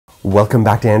Welcome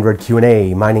back to Android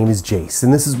Q&A. My name is Jayce,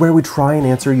 and this is where we try and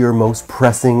answer your most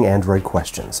pressing Android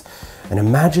questions. And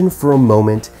imagine for a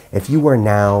moment if you are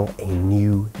now a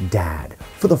new dad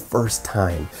for the first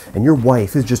time, and your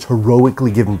wife has just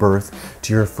heroically given birth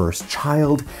to your first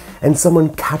child, and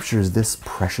someone captures this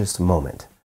precious moment.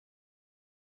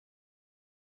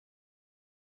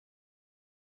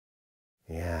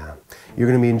 Yeah, you're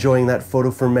going to be enjoying that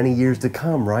photo for many years to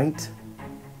come, right?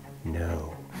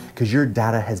 No, because your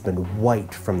data has been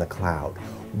wiped from the cloud,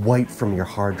 wiped from your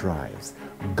hard drives,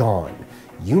 gone.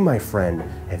 You, my friend,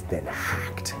 have been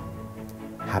hacked.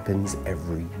 Happens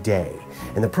every day.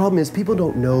 And the problem is people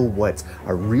don't know what's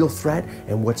a real threat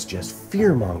and what's just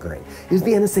fear-mongering. Is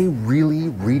the NSA really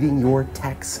reading your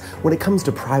texts? When it comes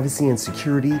to privacy and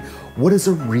security, what is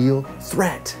a real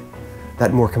threat? That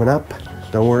and more coming up.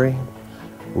 Don't worry,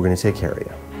 we're going to take care of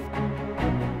you.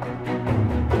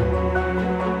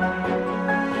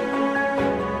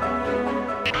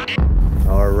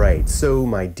 Alright, so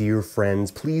my dear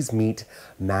friends, please meet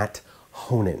Matt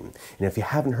Honan. And if you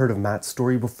haven't heard of Matt's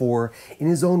story before, in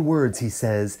his own words he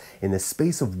says, in the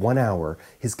space of 1 hour,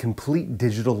 his complete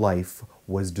digital life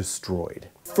was destroyed.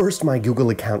 First, my Google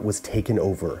account was taken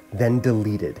over, then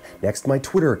deleted. Next, my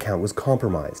Twitter account was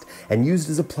compromised and used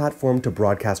as a platform to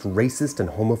broadcast racist and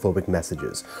homophobic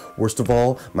messages. Worst of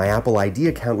all, my Apple ID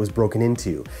account was broken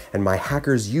into, and my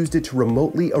hackers used it to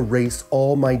remotely erase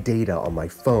all my data on my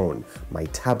phone, my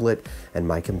tablet, and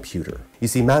my computer. You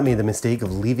see, Matt made the mistake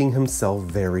of leaving himself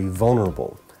very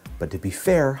vulnerable. But to be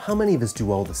fair, how many of us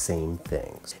do all the same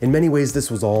things? In many ways,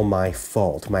 this was all my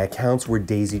fault. My accounts were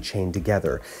daisy-chained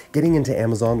together. Getting into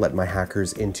Amazon let my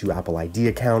hackers into Apple ID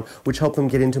account, which helped them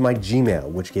get into my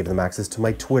Gmail, which gave them access to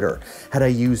my Twitter. Had I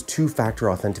used two-factor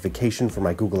authentication for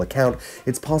my Google account,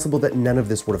 it's possible that none of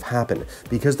this would have happened,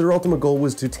 because their ultimate goal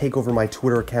was to take over my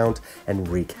Twitter account and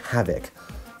wreak havoc.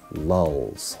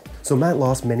 Lulz. So Matt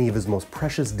lost many of his most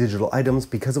precious digital items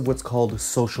because of what's called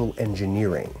social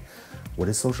engineering. What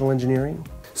is social engineering?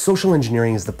 Social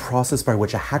engineering is the process by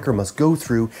which a hacker must go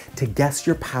through to guess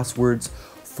your passwords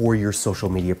for your social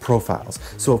media profiles.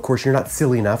 So of course you're not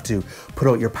silly enough to put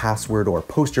out your password or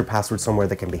post your password somewhere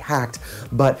that can be hacked,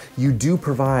 but you do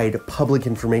provide public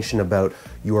information about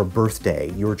your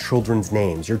birthday, your children's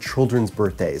names, your children's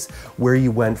birthdays, where you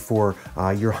went for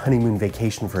your honeymoon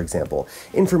vacation, for example.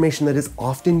 Information that is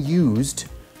often used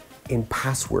in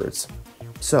passwords.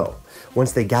 So,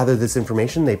 once they gather this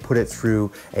information, they put it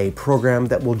through a program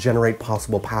that will generate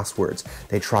possible passwords.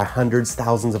 They try hundreds,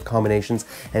 thousands of combinations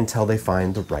until they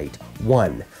find the right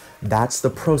one. That's the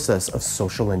process of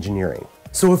social engineering.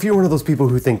 So if you're one of those people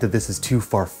who think that this is too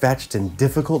far-fetched and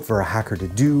difficult for a hacker to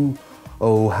do,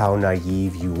 oh, how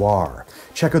naive you are.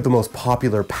 Check out the most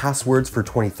popular passwords for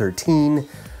 2013.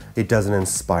 It doesn't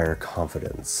inspire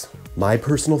confidence. My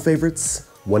personal favorites,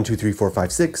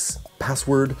 123456,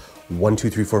 password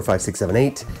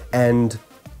 12345678, and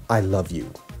I love you.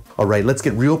 All right, let's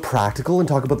get real practical and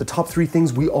talk about the top 3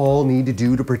 things we all need to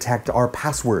do to protect our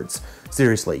passwords.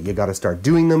 Seriously, you gotta start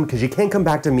doing them because you can't come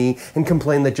back to me and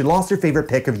complain that you lost your favorite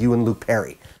pic of you and Luke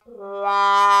Perry.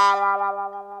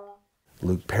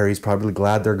 Luke Perry's probably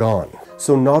glad they're gone.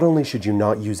 So not only should you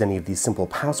not use any of these simple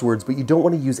passwords, but you don't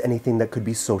want to use anything that could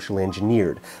be socially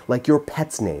engineered, like your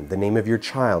pet's name, the name of your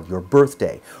child, your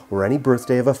birthday, or any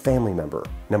birthday of a family member.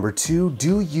 Number 2,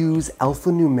 do use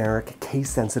alphanumeric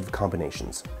case-sensitive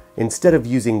combinations. Instead of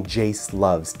using Jayce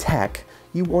loves tech,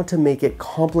 you want to make it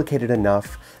complicated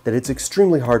enough that it's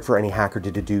extremely hard for any hacker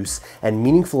to deduce and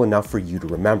meaningful enough for you to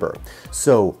remember.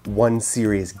 So One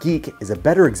Serious Geek is a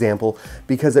better example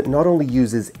because it not only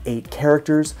uses 8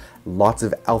 characters, lots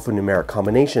of alphanumeric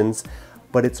combinations,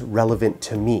 but it's relevant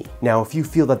to me. Now, if you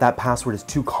feel that that password is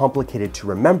too complicated to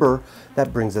remember,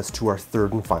 that brings us to our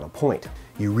third and final point.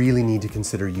 You really need to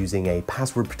consider using a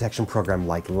password protection program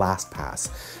like LastPass.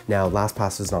 Now,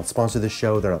 LastPass does not sponsor this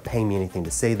show. They're not paying me anything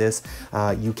to say this.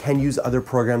 You can use other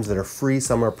programs that are free.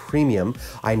 Some are premium.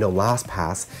 I know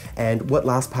LastPass. And what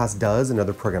LastPass does, and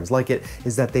other programs like it,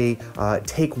 is that they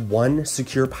take one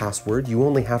secure password. You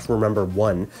only have to remember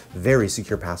one very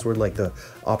secure password, like the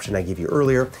option I gave you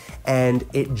earlier, and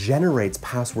it generates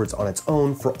passwords on its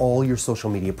own for all your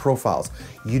social media profiles.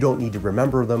 You don't need to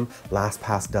remember them.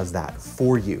 LastPass does that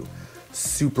for you.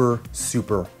 Super,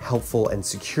 super helpful and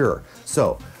secure.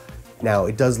 So now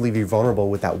it does leave you vulnerable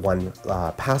with that one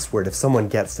password. If someone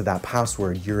gets to that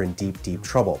password, you're in deep, deep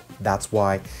trouble. That's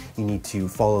why you need to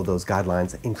follow those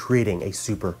guidelines in creating a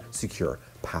super secure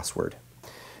password.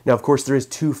 Now, of course, there is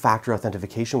two-factor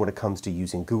authentication when it comes to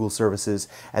using Google services,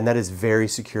 and that is very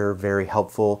secure, very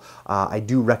helpful. I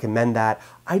do recommend that.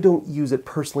 I don't use it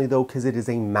personally, though, because it is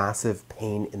a massive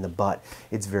pain in the butt.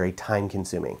 It's very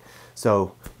time-consuming.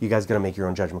 So you guys got to make your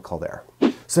own judgment call there.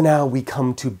 So now we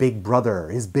come to Big Brother.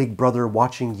 Is Big Brother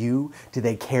watching you? Do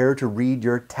they care to read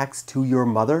your text to your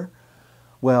mother?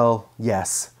 Well,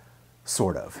 yes,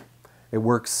 sort of. It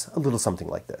works a little something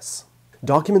like this.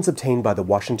 Documents obtained by the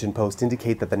Washington Post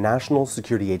indicate that the National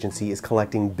Security Agency is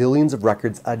collecting billions of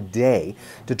records a day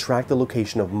to track the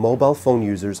location of mobile phone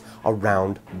users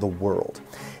around the world.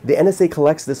 The NSA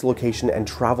collects this location and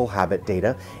travel habit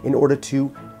data in order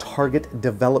to target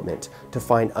development, to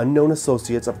find unknown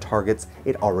associates of targets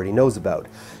it already knows about.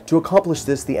 To accomplish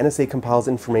this, the NSA compiles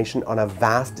information on a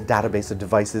vast database of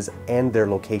devices and their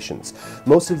locations.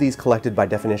 Most of these collected by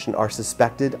definition are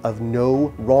suspected of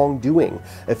no wrongdoing.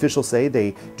 Officials say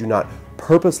they do not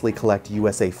purposely collect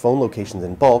USA phone locations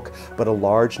in bulk, but a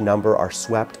large number are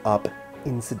swept up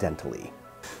incidentally.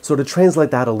 So to translate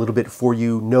that a little bit for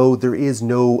you, no, there is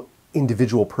no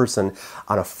individual person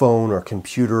on a phone or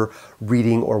computer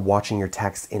reading or watching your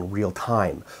texts in real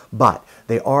time, but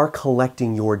they are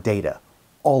collecting your data,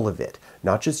 all of it,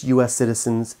 not just US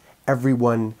citizens,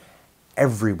 everyone,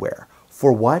 everywhere.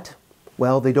 For what?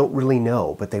 Well, they don't really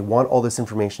know, but they want all this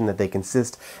information that they can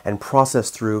sift and process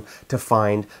through to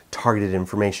find targeted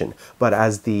information. But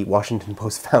as the Washington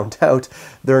Post found out,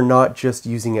 they're not just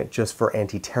using it just for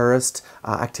anti-terrorist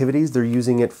activities, they're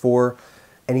using it for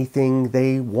anything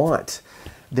they want.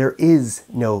 There is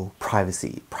no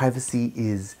privacy. Privacy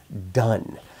is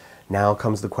done. Now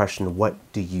comes the question, what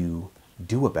do you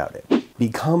do about it?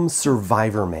 Become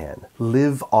Survivor Man.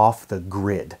 Live off the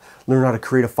grid. Learn how to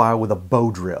create a file with a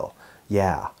bow drill.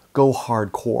 Yeah, go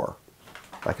hardcore.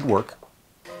 That could work.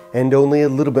 And only a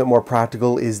little bit more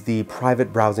practical is the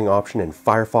private browsing option in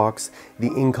Firefox, the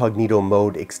incognito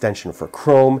mode extension for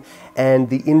Chrome, and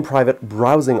the in-private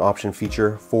browsing option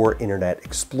feature for Internet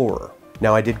Explorer.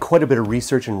 Now, I did quite a bit of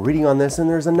research and reading on this, and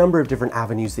there's a number of different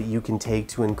avenues that you can take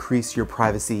to increase your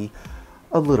privacy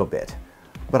a little bit.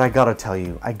 But I gotta tell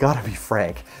you, I gotta be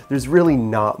frank, there's really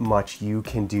not much you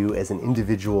can do as an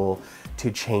individual to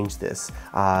change this.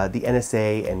 The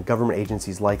NSA and government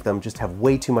agencies like them just have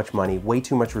way too much money, way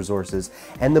too much resources,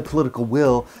 and the political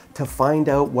will to find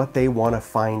out what they want to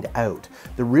find out.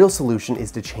 The real solution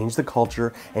is to change the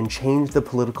culture and change the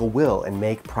political will and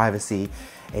make privacy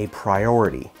a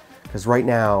priority. Because right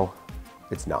now,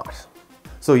 it's not.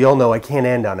 So y'all know I can't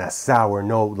end on a sour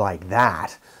note like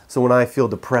that. So when I feel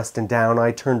depressed and down,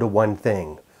 I turn to one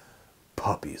thing: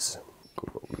 puppies.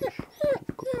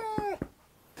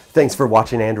 Thanks for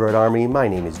watching Android Army. My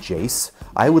name is Jayce.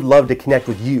 I would love to connect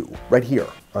with you right here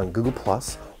on Google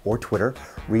Plus or Twitter.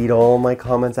 Read all my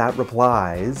comments at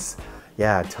replies.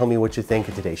 Yeah, tell me what you think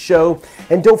of today's show.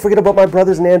 And don't forget about my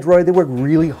brothers in Android. They work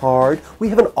really hard. We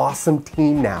have an awesome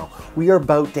team now. We are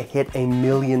about to hit 1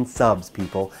 million subs,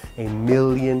 people. 1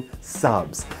 million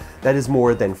subs. That is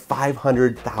more than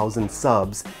 500,000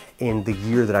 subs in the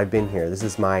year that I've been here. This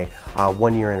is my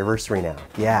 1-year anniversary now.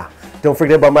 Yeah. Don't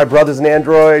forget about my brothers in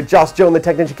Android, Josh, Joe, and the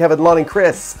Technician Kevin, Lon, and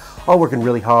Chris, all working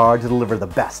really hard to deliver the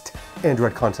best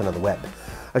Android content on the web.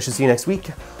 I shall see you next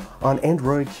week on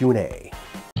Android Q&A.